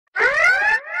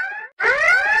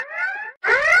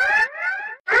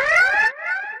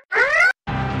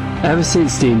Ever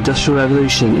since the Industrial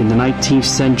Revolution in the 19th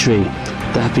century,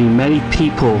 there have been many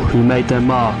people who made their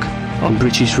mark on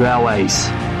British railways.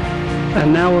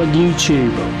 And now on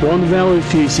YouTube, one rail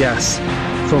enthusiast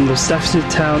from the Staffordshire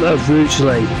town of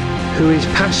Rugeley, who is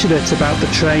passionate about the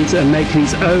trains and making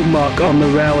his own mark on the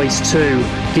railways too,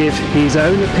 give his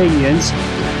own opinions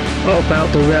about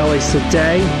the railways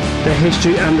today, their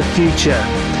history and the future,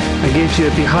 and gives you a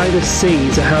behind the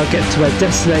scenes of how I get to their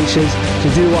destinations to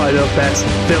do what I love best,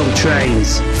 film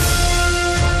trains.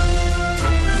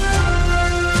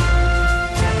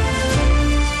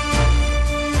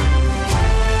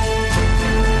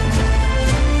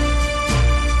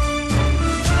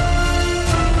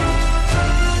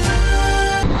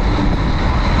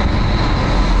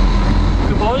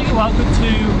 Welcome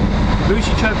to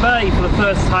Rugeley Trent Valley for the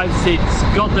first time since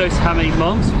God knows how many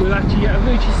months. We're actually at a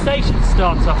Rugeley station to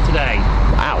start off today.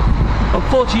 Wow.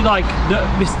 Unfortunately, like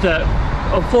Mr.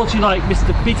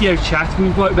 Video Chat, we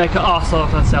won't make an arse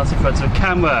of ourselves in front of a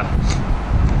camera.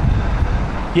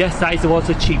 Yes, that is the one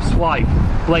to cheap swipe,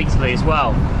 blatantly as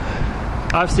well.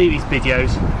 I've seen these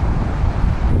videos.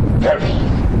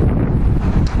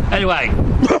 Anyway.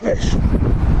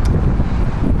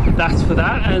 That's for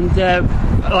that, and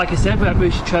like I said, we're at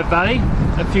Rugeley Trent Valley.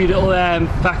 A few little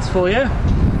facts for you.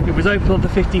 It was opened on the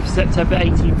 15th of September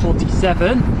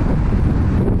 1847.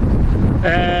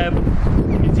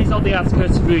 It is on the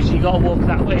outskirts of Rugeley. You've got to walk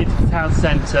that way into the town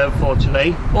centre,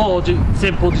 unfortunately, or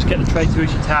just get the train to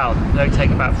Rugeley Town. It'll take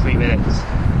about 3 minutes.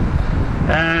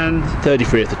 And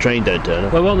 33 if the train don't turn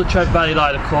up. Well, we're on the Trent Valley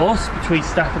line, of course, between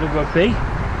Stafford and Rugby.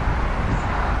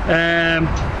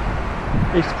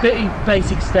 It's a pretty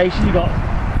basic station. You've got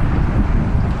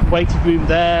waiting room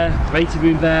there,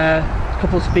 a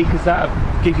couple of speakers that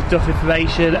give you enough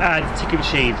information, and a ticket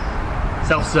machine,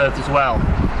 self-served as well.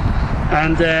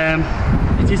 And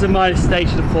it is a minor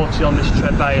station, unfortunately, on this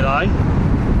Trent Valley line,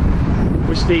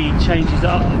 which the changes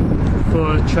up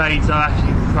for trains are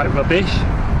actually quite rubbish.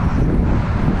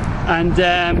 And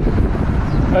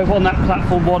over on that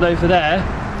platform 1 over there,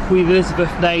 Queen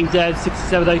Elizabeth named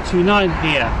 67029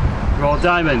 here. Royal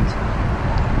Diamond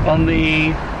on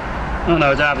the it's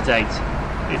another date.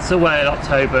 It's somewhere in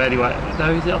October anyway.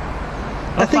 No, is it?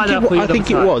 I think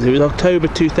it was October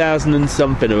 2000 and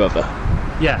something or other.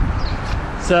 Yeah.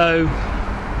 So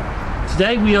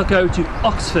today we are going to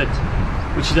Oxford,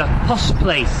 which is a posh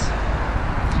place.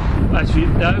 Actually,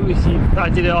 no, I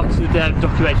did an Oxford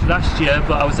documentary last year,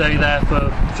 but I was only there for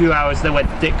a few hours. Then went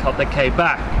to Didcot, then came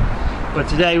back. But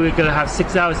today we're going to have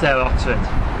 6 hours there at Oxford.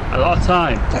 A lot of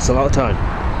time. That's a lot of time.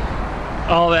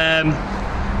 Oh,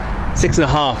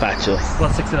 6.5 actually. Well,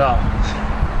 6.5.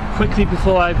 Quickly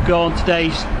before I go on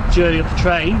today's journey of the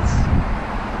trains,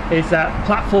 is that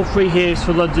platform 3 here is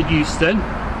for London Euston.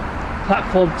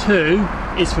 Platform 2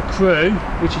 is for Crewe,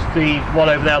 which is the one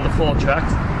over there on the 4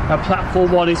 tracks, and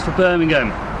platform 1 is for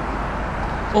Birmingham.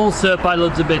 All served by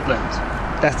London Midland.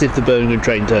 That's if the Birmingham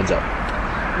train turns up.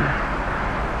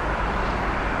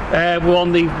 We're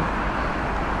on the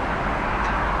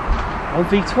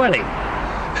 1V20.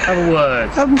 Have a word.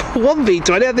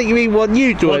 1V20? I think you mean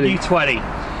 1U20. 1U20.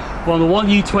 We're on the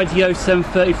 1U20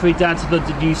 0733 down to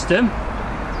London Euston.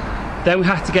 Then we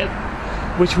have to get,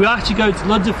 which we're actually going to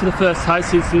London for the first time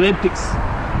since the Olympics,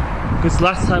 because the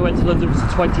last time I went to London was the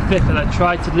 25th, and I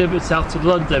tried to limit myself to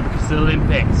London because of the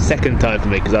Olympics. Second time for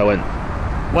me because I went.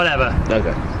 Whatever.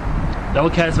 Okay. No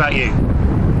one cares about you.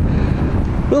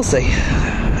 We'll see.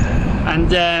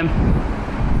 And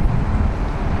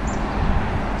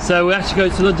so we're actually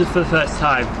going to London for the first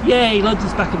time. Yay,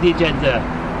 London's back on the agenda.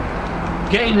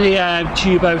 Getting the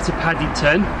tube over to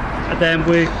Paddington, and then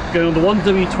we're going on the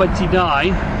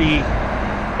 1W29, the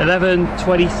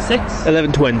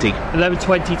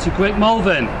 1120 to Great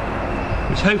Malvern,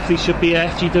 which hopefully should be a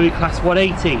FGW Class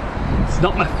 180. It's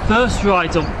not my first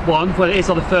ride on one, well it is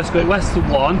on the first Great Western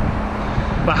one,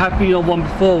 but I have been on one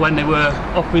before when they were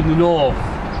up in the north.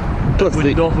 With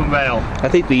the Northern Rail. I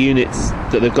think the units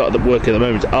that they've got that work at the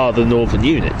moment are the Northern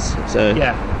units. So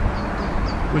yeah,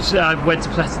 which I went to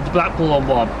Pleasant to Blackpool on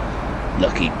one.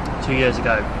 Lucky. 2 years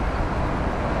ago.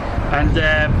 And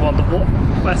as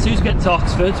soon as we get to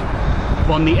Oxford,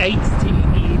 we're on the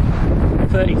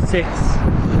 8TE36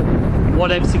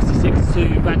 1M66 to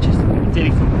Manchester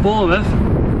Piccadilly from Bournemouth.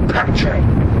 Pack train.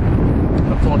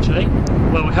 Unfortunately,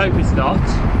 well we hope it's not.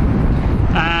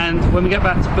 And when we get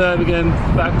back to Birmingham,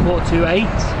 about 7:45.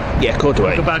 Yeah,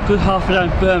 7:45. About a good half an hour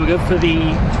in Birmingham for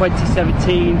the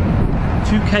 2017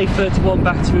 2K31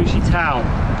 back to Rugeley Town.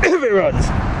 If it runs.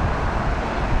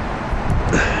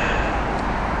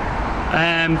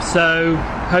 So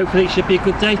hopefully it should be a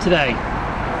good day today.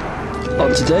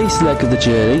 On today's leg of the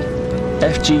journey,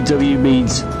 FGW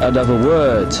means another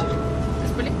word.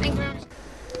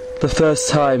 The first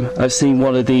time I've seen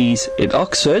one of these in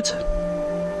Oxford.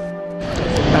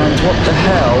 And what the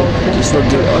hell does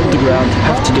London Underground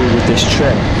have to do with this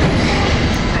trip?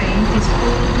 Train is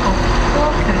full of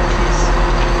 4 coaches.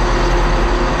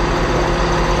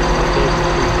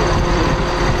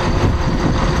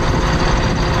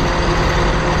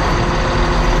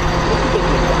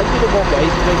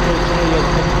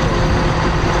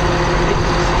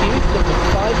 Excuse number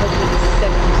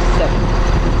 577.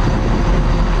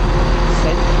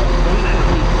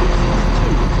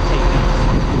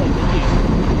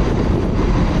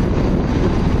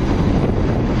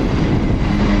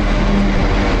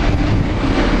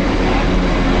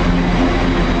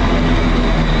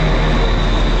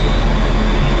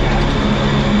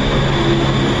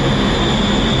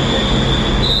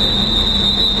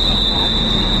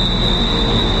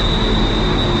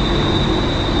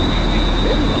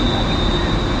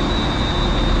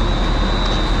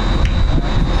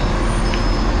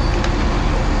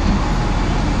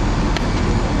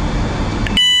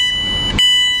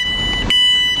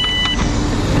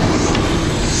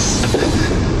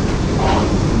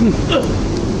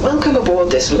 Welcome aboard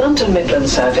this London Midland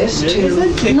service to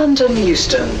London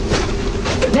Euston.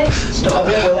 The next stop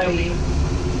will be...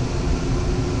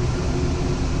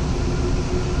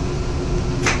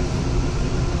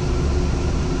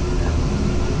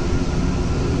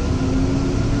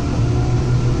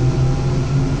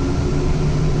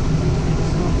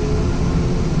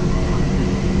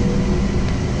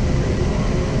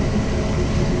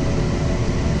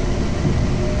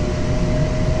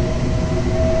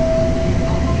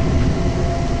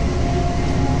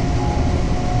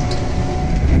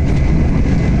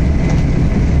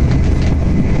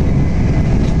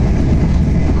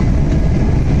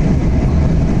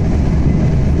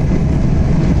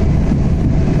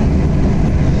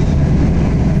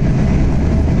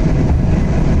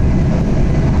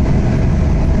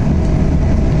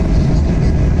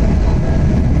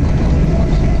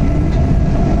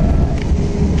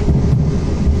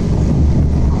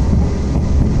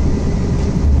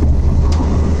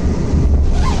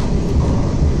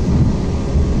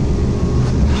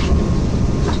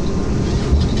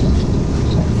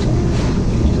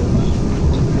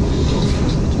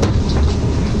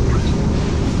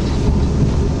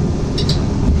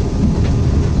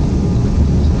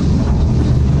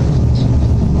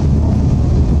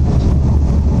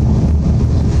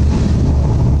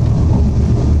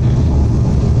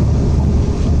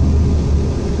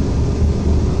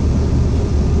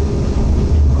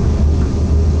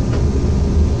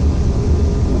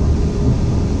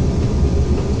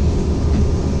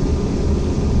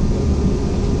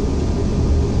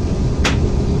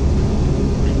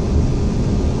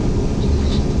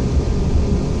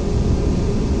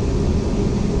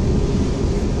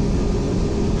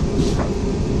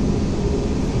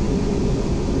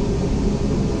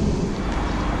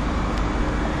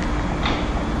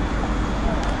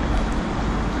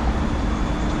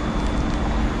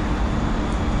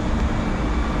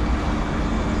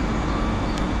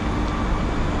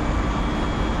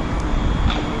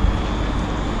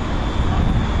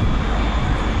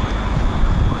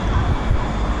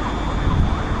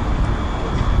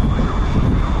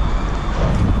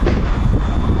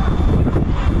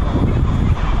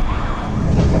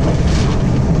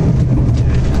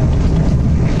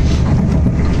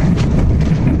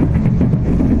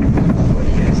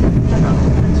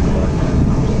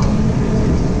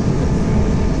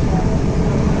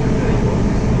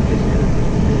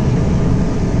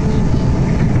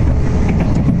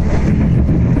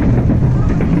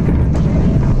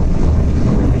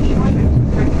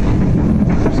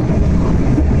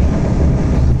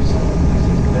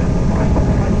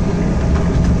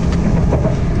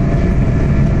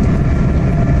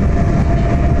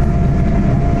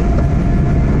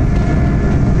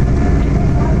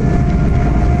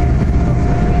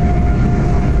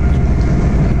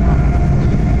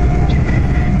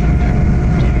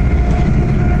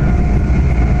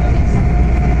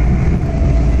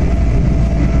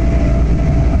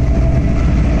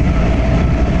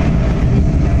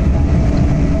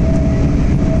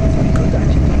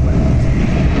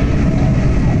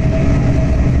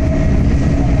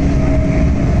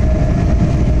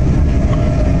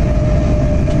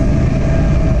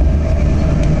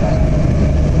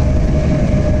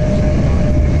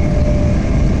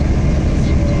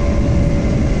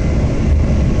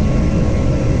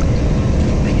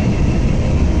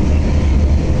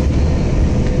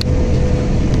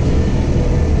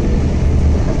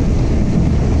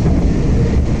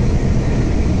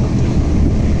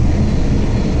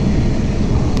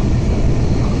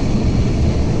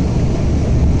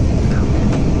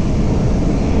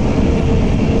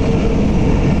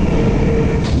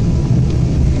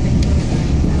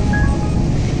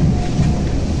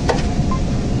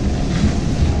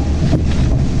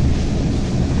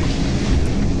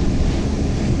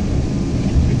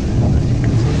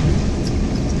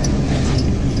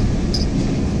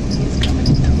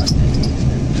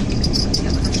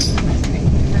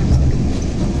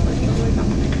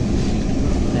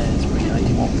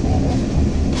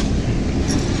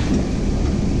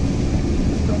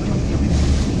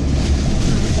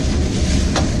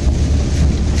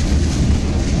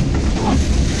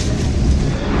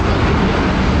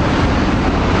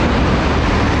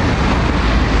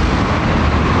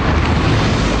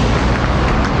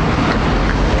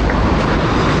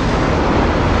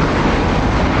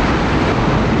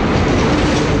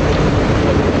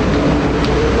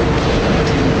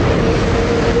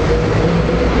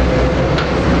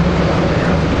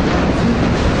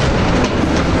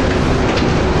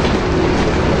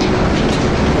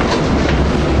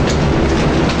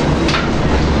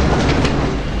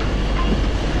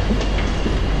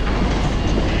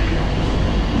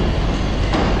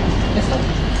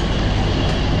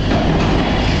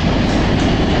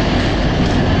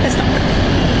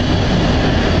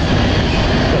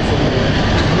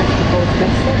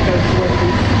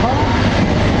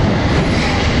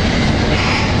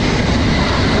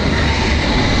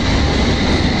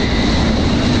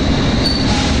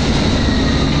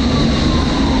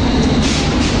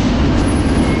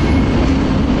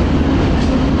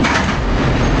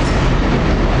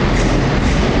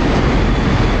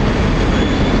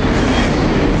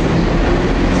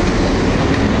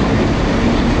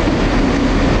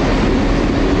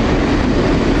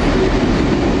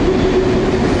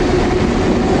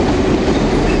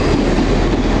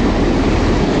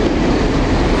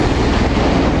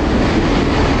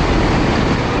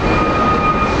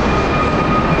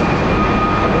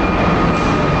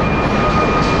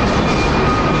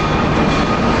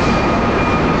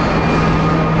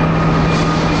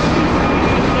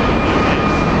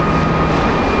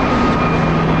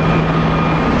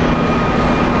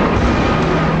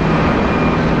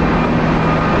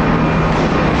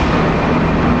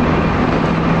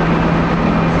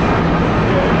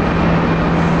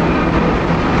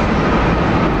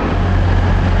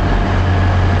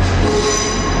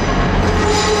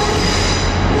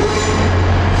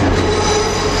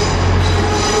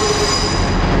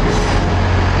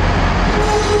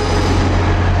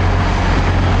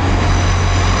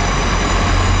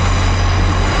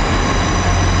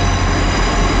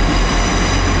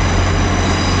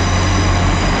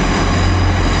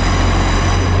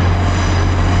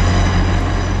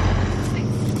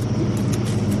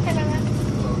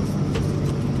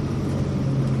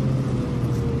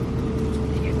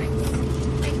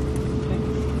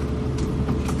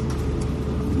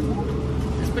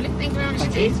 Thank you very much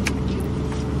indeed.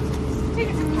 Take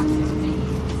it some passes, please.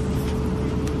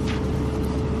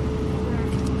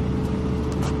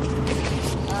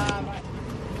 Right.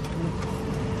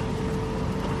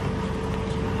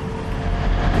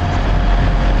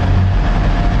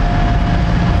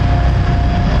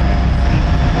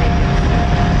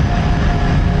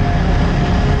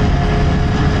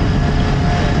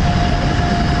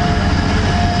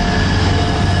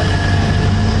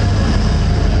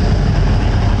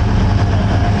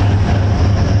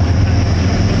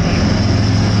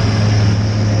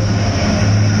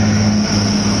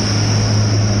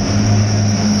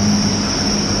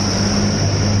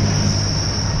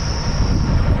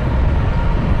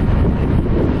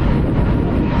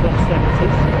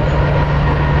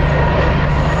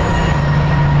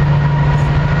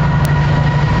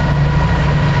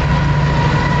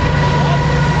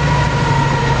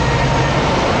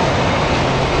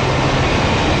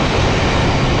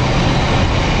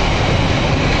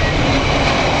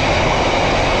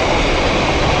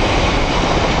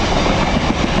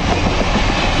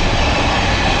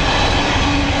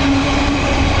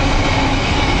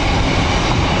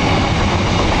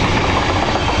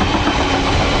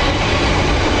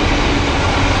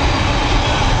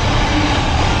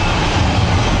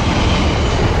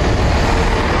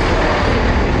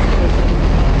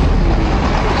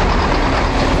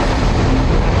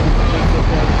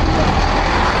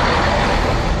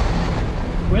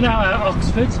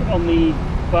 On the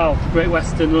Great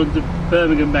Western London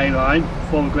Birmingham main line,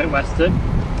 former Great Western,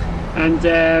 and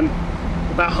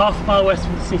about half a mile west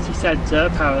from the city centre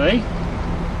apparently.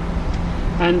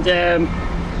 And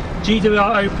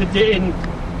GWR opened it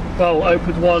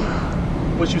opened one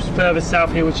which was further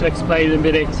south here, which I'll explain in a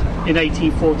minute, in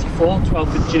 1844,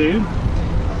 12th of June.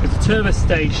 It's a tourist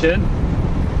station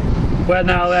where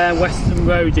now Western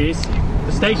Road is.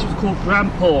 The station was called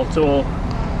Gramport,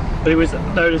 but it was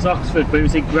known as Oxford, but it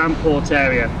was in Gramport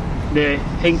area, near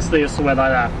Hinckley or somewhere like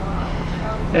that.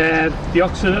 The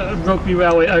Oxford Rugby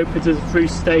Railway opened as a through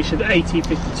station in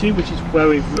 1852, which is where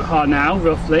we are now,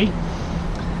 roughly.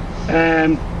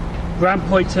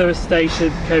 Gramport Tourist Station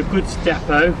became goods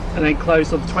depot and then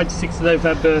closed on the 26th of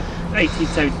November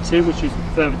 1872, which is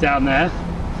further down there,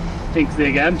 Hinckley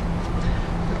again.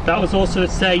 That was also the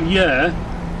same year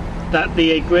that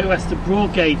the Great Western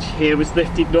Broad Gauge here was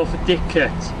lifted north of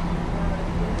Didcot.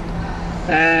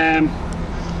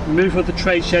 Removal of the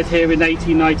train shed here in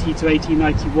 1890 to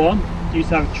 1891. Used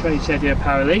to have a train shed here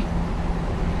apparently.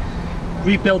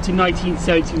 Rebuilt in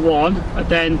 1971 and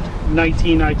then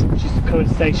 1990, which is the current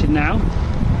station now.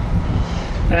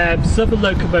 Southern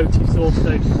locomotives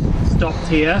also stopped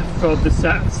here from the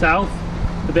south.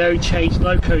 They only changed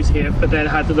locos here, but then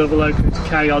had another loco to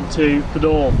carry on to the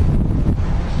north.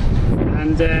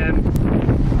 And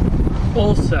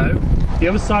also, the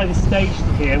other side of the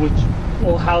station here, which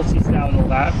all houses now and all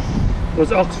that,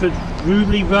 was Oxford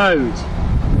Rugeley Road.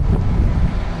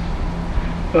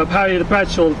 But apparently the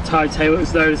Bradshaw timetable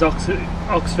was known as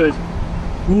Oxford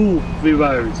Rugeley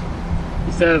Road.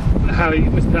 Instead of how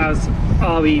it was pronounced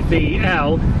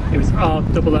R-E-V-L, it was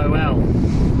R-O-O-L.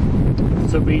 For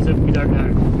some reason we don't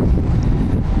know.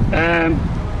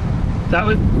 That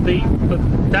was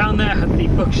but down there had the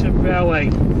Buckshire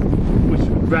Railway, which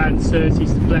ran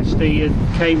services to Bletchley and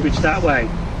Cambridge that way.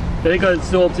 Then it got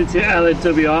absorbed into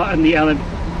LNWR and the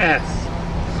LMS.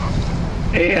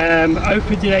 It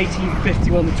opened in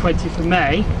 1851, the 20th of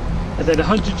May, and then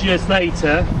 100 years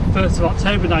later, 1st of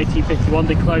October 1951,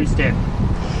 they closed it.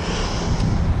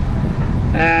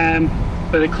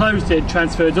 But they closed it and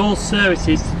transferred all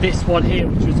services to this one here,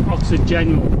 which was Oxford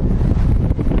General.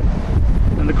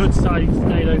 And the goods siding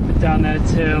stayed open down there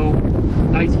till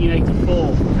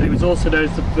 1984. And it was also known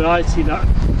as the Variety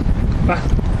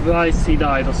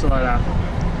Line or something like that.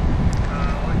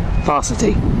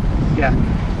 Varsity. Yeah.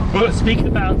 But speaking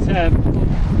about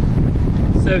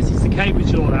services to Cambridge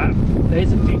and all that, there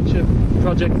is a future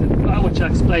project which I'll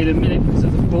explain in a minute because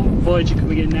of the Voyager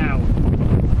coming in now.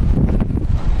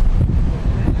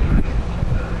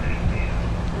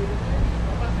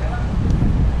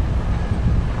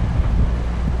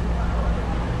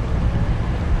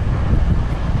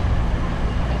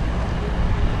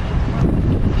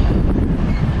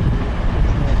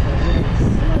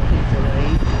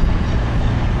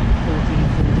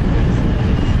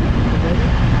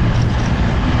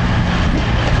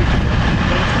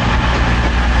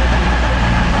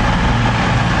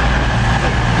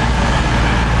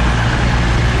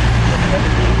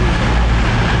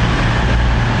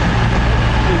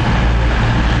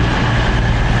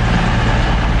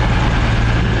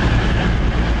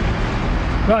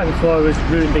 Right before I was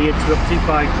rudely interrupted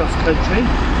by CrossCountry.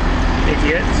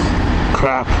 idiots.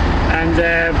 Crap. And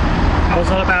I was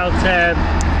on about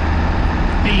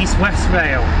the East-West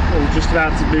Rail, or just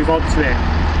about to move on to it,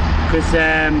 because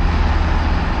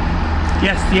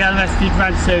yes, the LMS did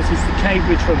run services to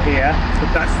Cambridge from here, but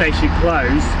that station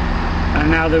closed, and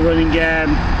now they're running,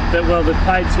 they're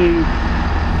planning to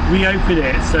reopen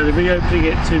it, so they're reopening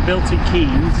it to Milton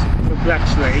Keynes from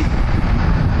Bletchley,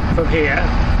 from here.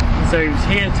 So it's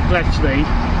here to Bletchley,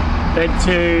 then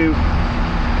to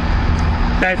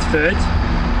Bedford,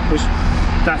 which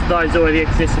that line's already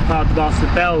exists as part of the Marston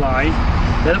Bell line,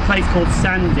 then a place called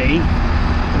Sandy,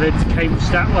 and then to Cambridge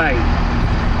that way.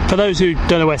 For those who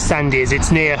don't know where Sandy is,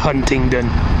 it's near Huntingdon.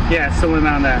 Yeah, somewhere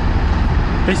around there.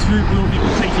 This route will be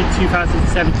completed in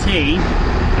 2017,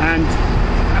 and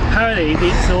apparently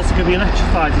it's also going to be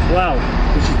electrified as well,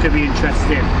 which is going to be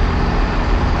interesting.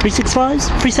 365s?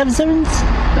 377s?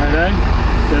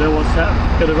 Don't know what's that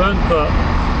going to run, but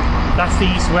that's the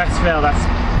East-West Rail that's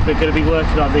they're going to be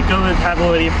working on. The government have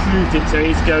already approved it, so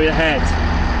it's going ahead.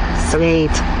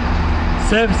 Sweet.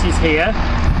 Services here.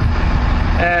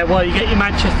 Well, you get your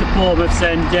Manchester, Bournemouth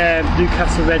and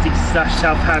Newcastle, Reading /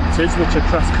 Southamptons, which are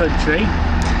cross-country.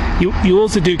 You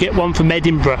also do get one from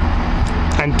Edinburgh,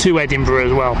 and to Edinburgh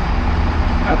as well.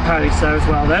 Apparently so as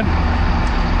well then.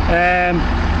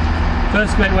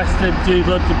 First Great Western do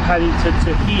London Paddington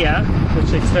to here, which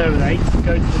they terminate,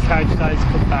 go to the carriage lines,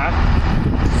 come back.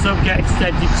 Some get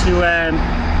extended to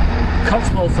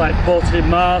Cotswolds like Bolton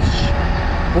Marsh,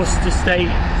 Worcester State,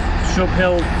 Shrub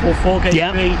Hill or Foregate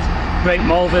Street, Great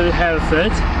Malvern and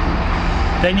Hereford.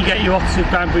 Then you get your Oxford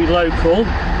Banbury local,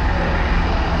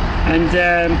 and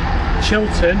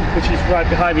Chiltern, which is right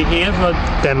behind me here, run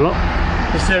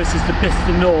the services to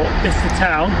Bicester North, Bicester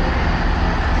Town.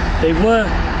 They were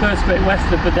First Great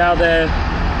Western, but now they're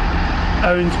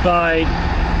owned by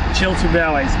Chiltern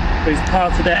Railways, but it's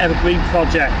part of their Evergreen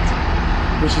project,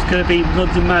 which is going to be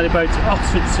London Marylebone to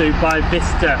Oxford to by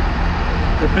Bicester.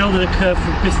 They're building a curve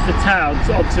from Bicester Town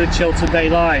onto the Chiltern Bay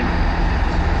line.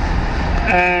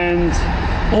 And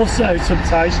also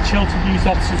sometimes Chiltern use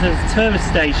Oxford as a terminus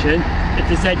station if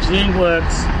there's engineering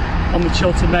works on the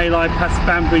Chiltern Bay line past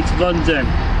Banbury to London.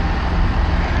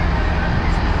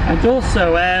 And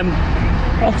also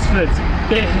Oxford,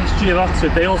 bit of history of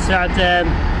Oxford, they also had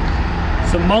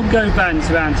some Mongo bands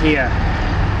around here,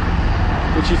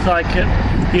 which is like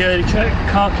the early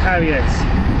car carriers.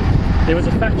 There was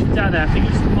a factory down there, I think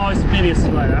it was Morris Millie or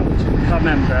something like that, which I can't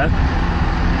remember.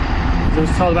 I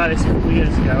was told about this a couple of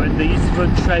years ago, and they used to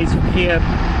run trains from here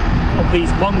of these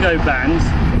Mongo bands,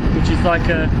 which is like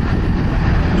a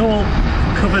normal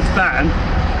covered van,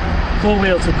 four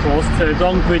wheels of course, to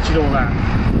Longbridge and all that.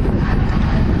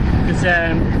 Because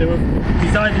they were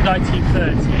designed in the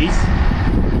 1930s.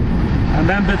 I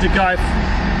remember the guy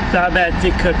down there,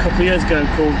 Dick, a couple of years ago,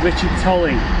 called Richard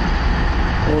Tolley,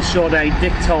 or short name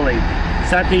Dick Tolley.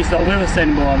 Sadly he's not with us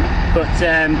anymore, but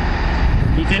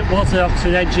he was an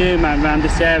Oxford engineer man around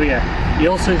this area. He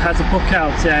also has a book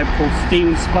out called Steam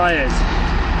Inspired,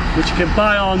 which you can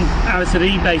buy on Amazon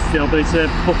eBay still, but it's a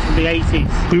book from the 80s.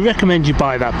 We recommend you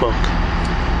buy that book.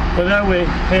 But now we're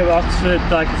here at Oxford,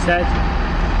 like I said,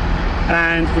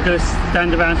 and we're going to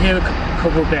stand around here a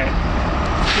couple of bit. This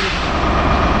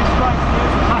right here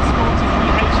is a Class 40 from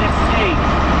the HST.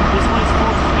 This one is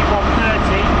 43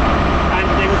 130, and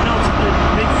they were built in the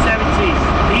mid-70s.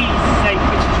 These say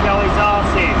British Railways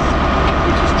arses,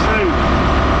 which is true,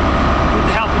 with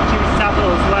the help of Jimmy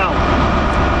Savile as well.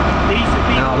 These have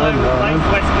been all over the place: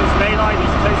 West Coast Bay Line,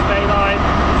 East Coast Bay Line,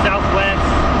 South West,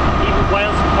 even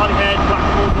Wales from Holyhead,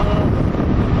 Blackpool North,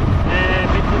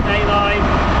 Midland Bay Line.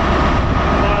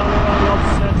 Now we're on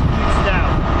the certain routes now.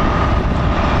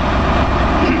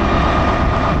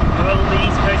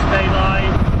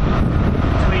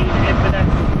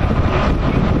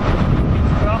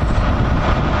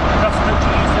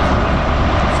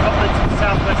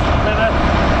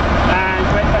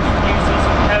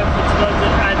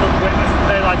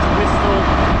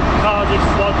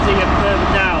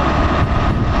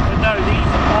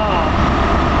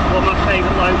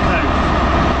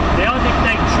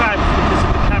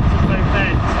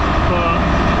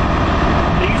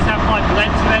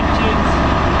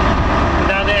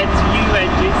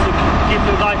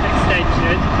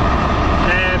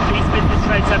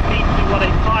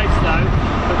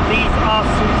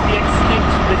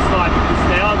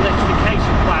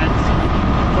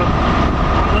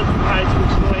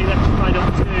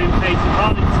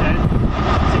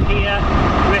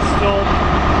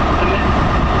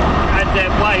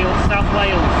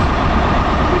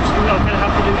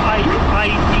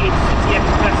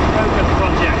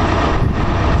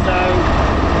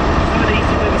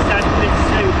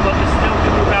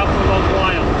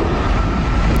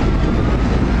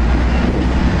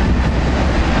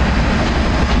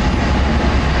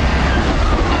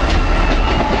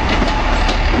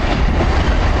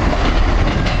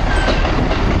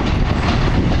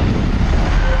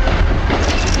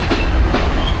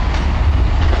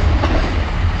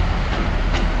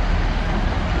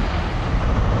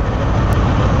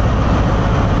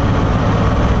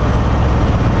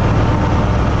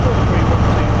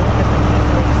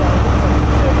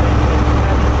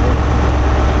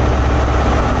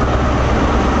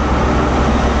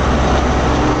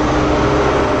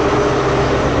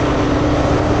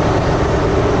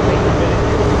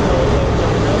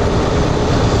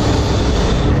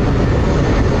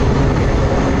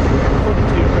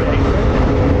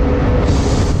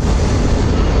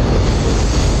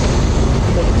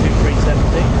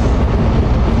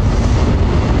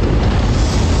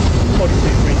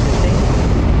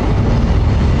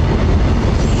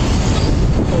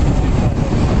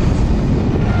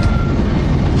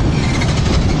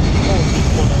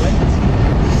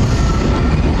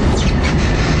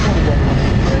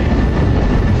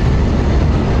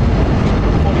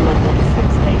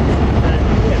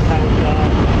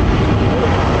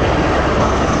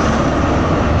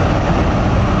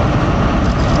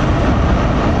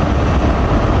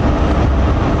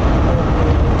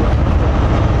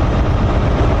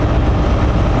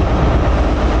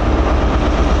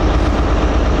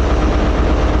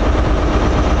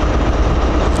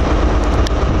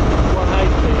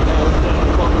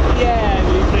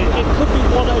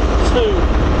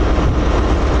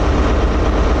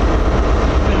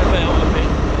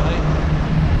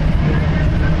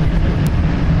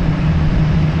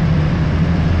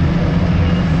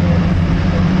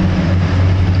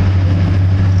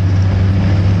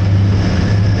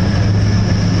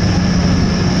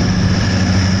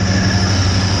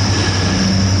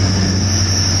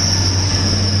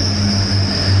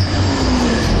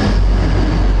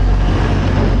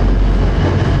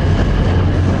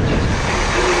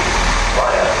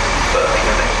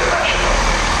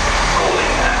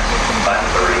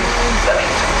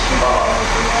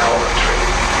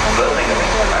 Birmingham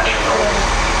International,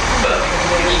 Birmingham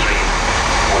New Street,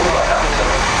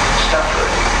 Wolverhampton,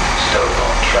 Stafford,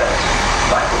 Stoke-on-Trent,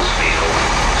 Macclesfield,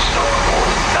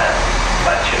 Stockport and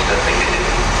Manchester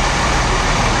Piccadilly.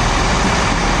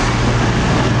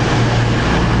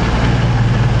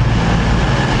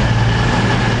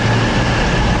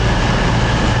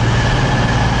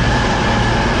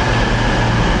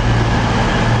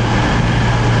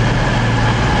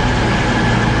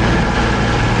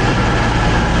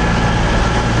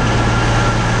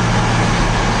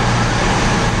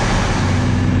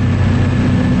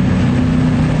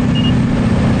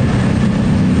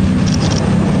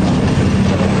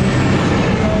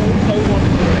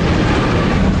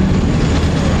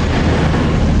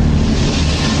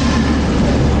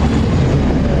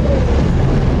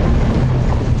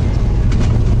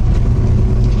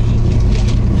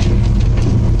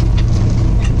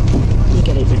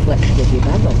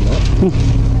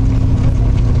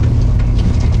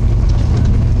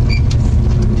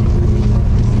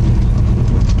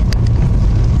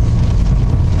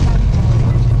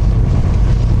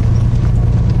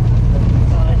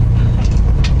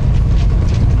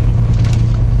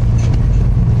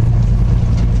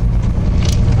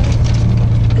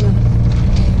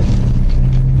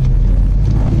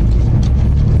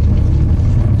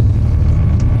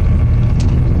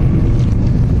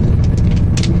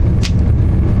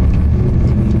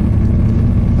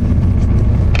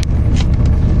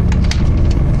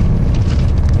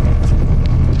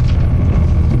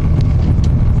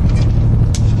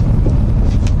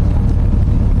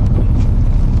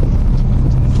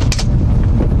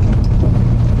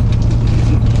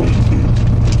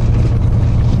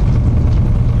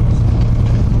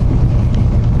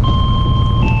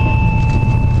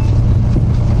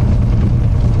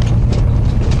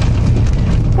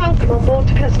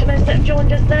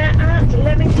 Joined us there at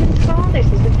Leamington Spa. This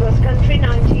is the CrossCountry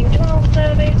 1912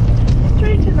 service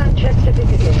through to Manchester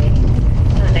Piccadilly.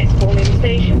 Our next calling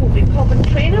station will be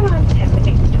Coventry in around 10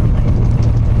 minutes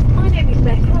time. My name is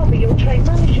Becca, I'll be your train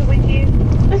manager with you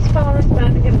as far as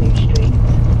Birmingham New Street.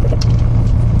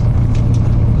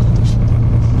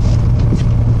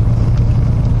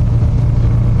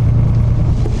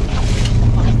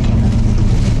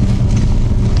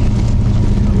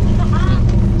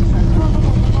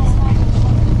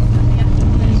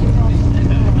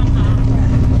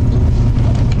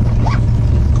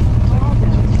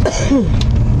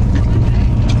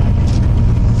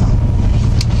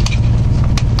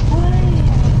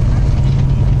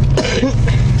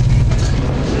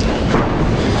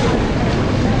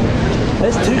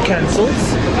 There's two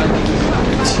cancels.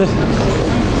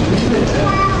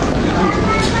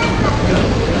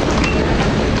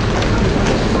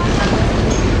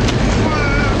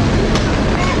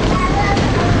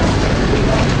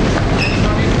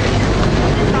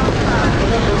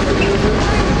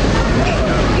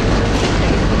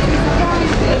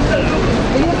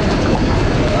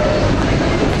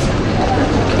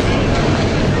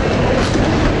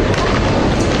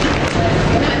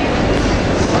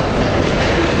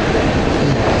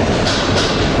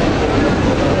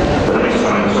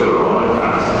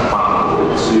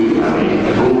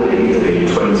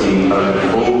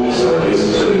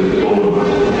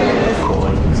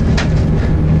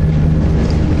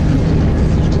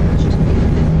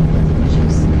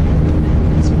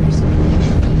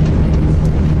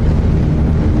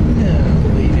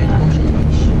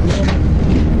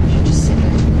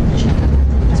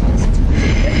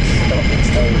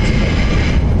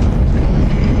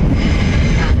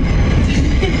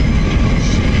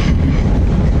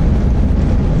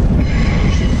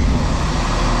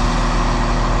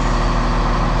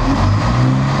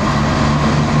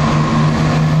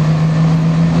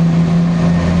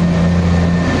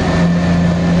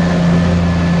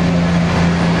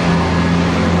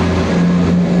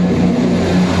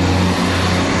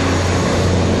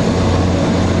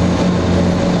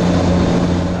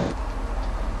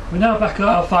 We're now back at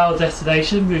our final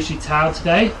destination, Rugeley Town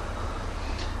today,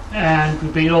 and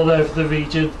we've been all over the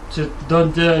region, to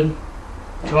London,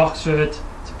 to Oxford,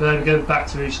 to Birmingham, back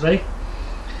to Rugeley.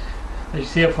 As you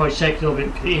see, I'm probably shaking a little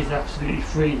bit because it is absolutely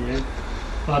freezing.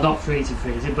 Well, not freezing,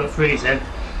 but freezing.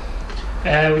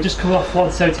 We just come off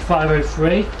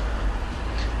 175.03,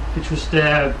 which was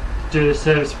doing a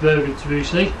service from Birmingham to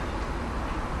Rugeley,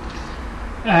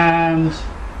 and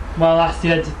well, that's the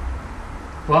end.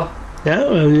 What? Yeah,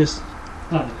 well, just.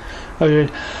 Oh. Okay.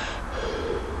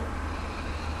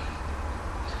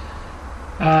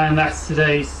 And that's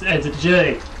today's end of the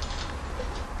journey.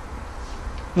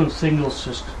 No signals,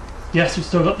 just. Yes, we've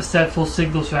still got the full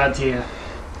signals around here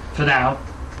for now,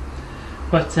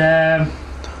 but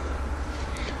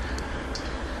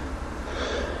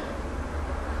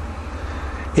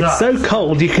It's so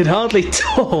cold you could hardly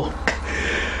talk.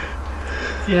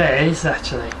 Yeah, it is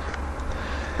actually.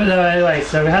 But no, anyway,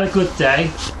 so we had a good day.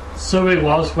 So it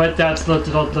was. Went down to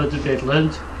London on London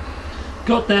Midland.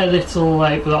 Got there a little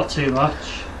late, but not too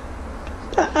much.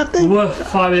 We were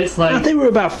 5 minutes late. I think we were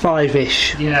about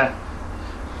 5-ish. Yeah.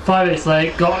 5 minutes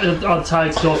late. Got on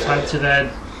time to Northampton, then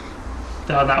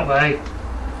down that way.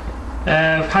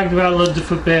 Hanged around London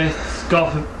for a bit. Got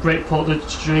off at Great Portland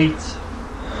Street.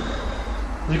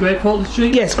 Is it Great Portland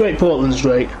Street? Yes, Great Portland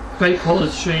Street. Great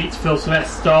Portland Street, fill some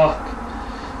S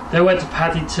stock. Then went to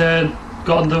Paddington.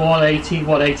 Got on the 180,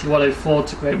 104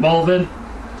 to Great Malvern.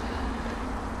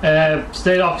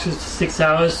 Stayed at Oxford for 6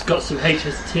 hours, got some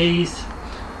HSTs.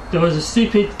 There was a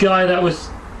stupid guy that was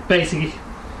basically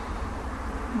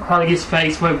hiding his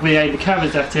face when we aimed the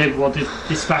cameras at him, wanted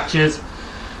dispatchers.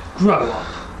 Grow up.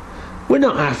 We're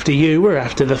not after you, we're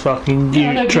after the fucking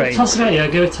trains.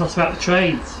 Give a toss about the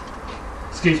trains.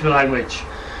 Excuse my language.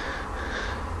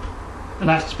 And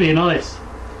that's being honest.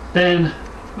 Then,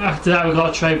 after that we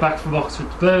got a train back from Oxford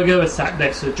to Birmingham and sat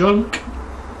next to a drunk.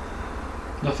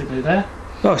 Nothing new there.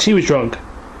 Oh, she was drunk.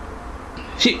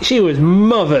 She was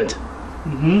mothered.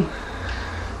 And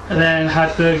then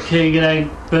had Burger King and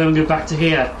then Birmingham back to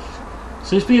here.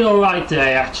 So it's been an alright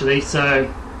day actually,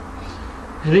 so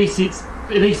at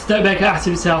least don't make an ass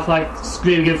of himself like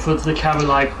screaming in front of the camera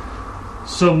like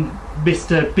some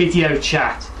Mr. Video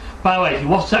Chat. By the way, if you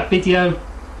watch that video,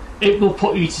 it will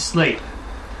put you to sleep.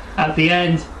 At the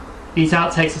end, these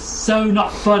outtakes are so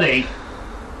not funny,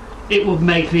 it will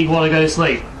make me want to go to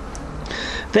sleep.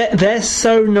 They're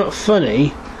so not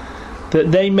funny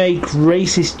that they make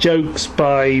racist jokes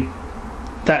by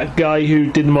that guy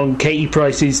who did them on Katie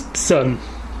Price's son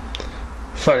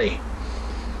funny.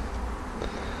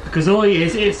 Because all he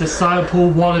is, it's a sample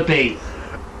wannabe.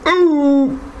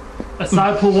 Ooh. A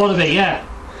sample wannabe, yeah.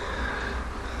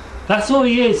 That's all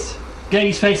he is. Getting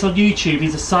his face on YouTube,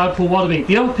 he's a sample wannabe.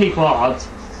 The other people aren't.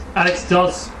 Alex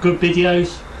Dodds, good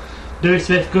videos. Lewis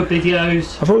Smith, good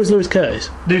videos. I thought it was Lewis Curtis.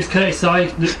 Lewis Curtis, sorry,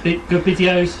 good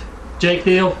videos. Jake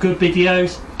Neal, good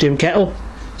videos. Jim Kettle,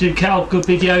 good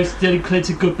videos. Dylan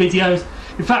Clinton, good videos.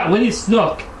 In fact, William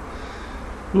Snook.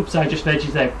 Oops, I just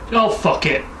mentioned his name. Oh, fuck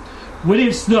it.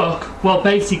 William Snook, well,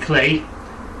 basically,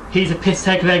 he's a piss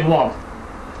take of everyone.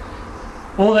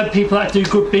 All them people that do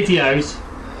good videos,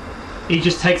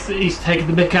 he's taking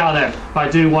the mick out of them by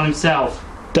doing one himself.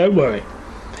 Don't worry,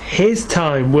 his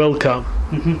time will come.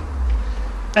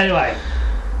 Anyway,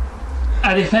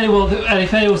 and if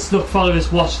anyone Snook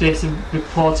followers watch this and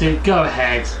report it, go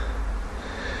ahead,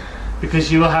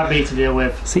 because you will have me to deal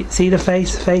with. See the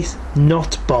face,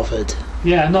 not bothered.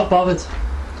 Yeah, I'm not bothered.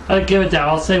 I don't give a damn.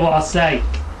 I'll say what I say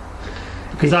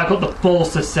because I've got the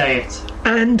balls to say it.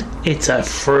 And it's a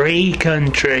free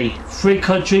country. Free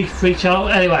country, free channel.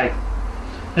 Anyway,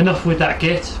 enough with that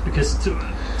git, because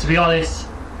to be honest,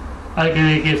 I don't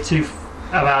really give two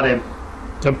about him.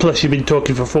 And plus you've been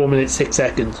talking for 4 minutes 6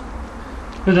 seconds.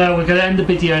 But no, we're going to end the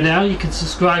video now. You can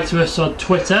subscribe to us on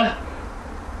Twitter.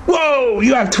 Whoa,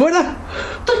 you have Twitter?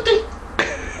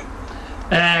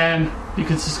 You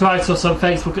can subscribe to us on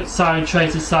Facebook at Siren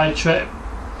Traitors, Siren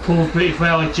Paul's British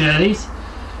Railway Journeys.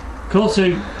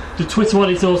 Also, the Twitter one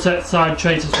is also at Siren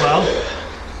Traitors as well.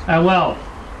 And well,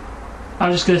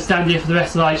 I'm just going to stand here for the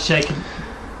rest of the night shaking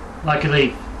like a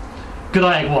leaf. Good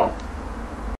night, everyone.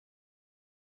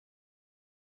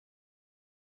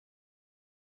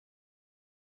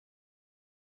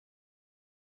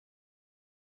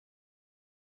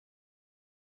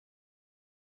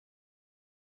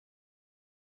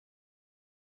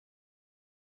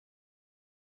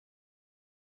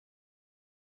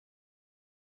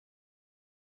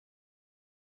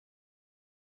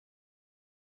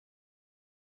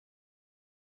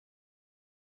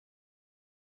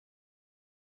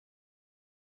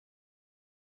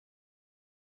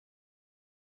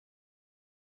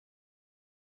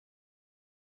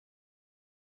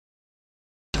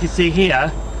 You can see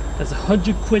here, there's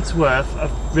 £100 worth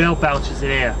of real belchers in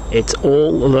here. It's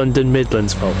all London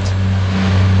Midland's fault.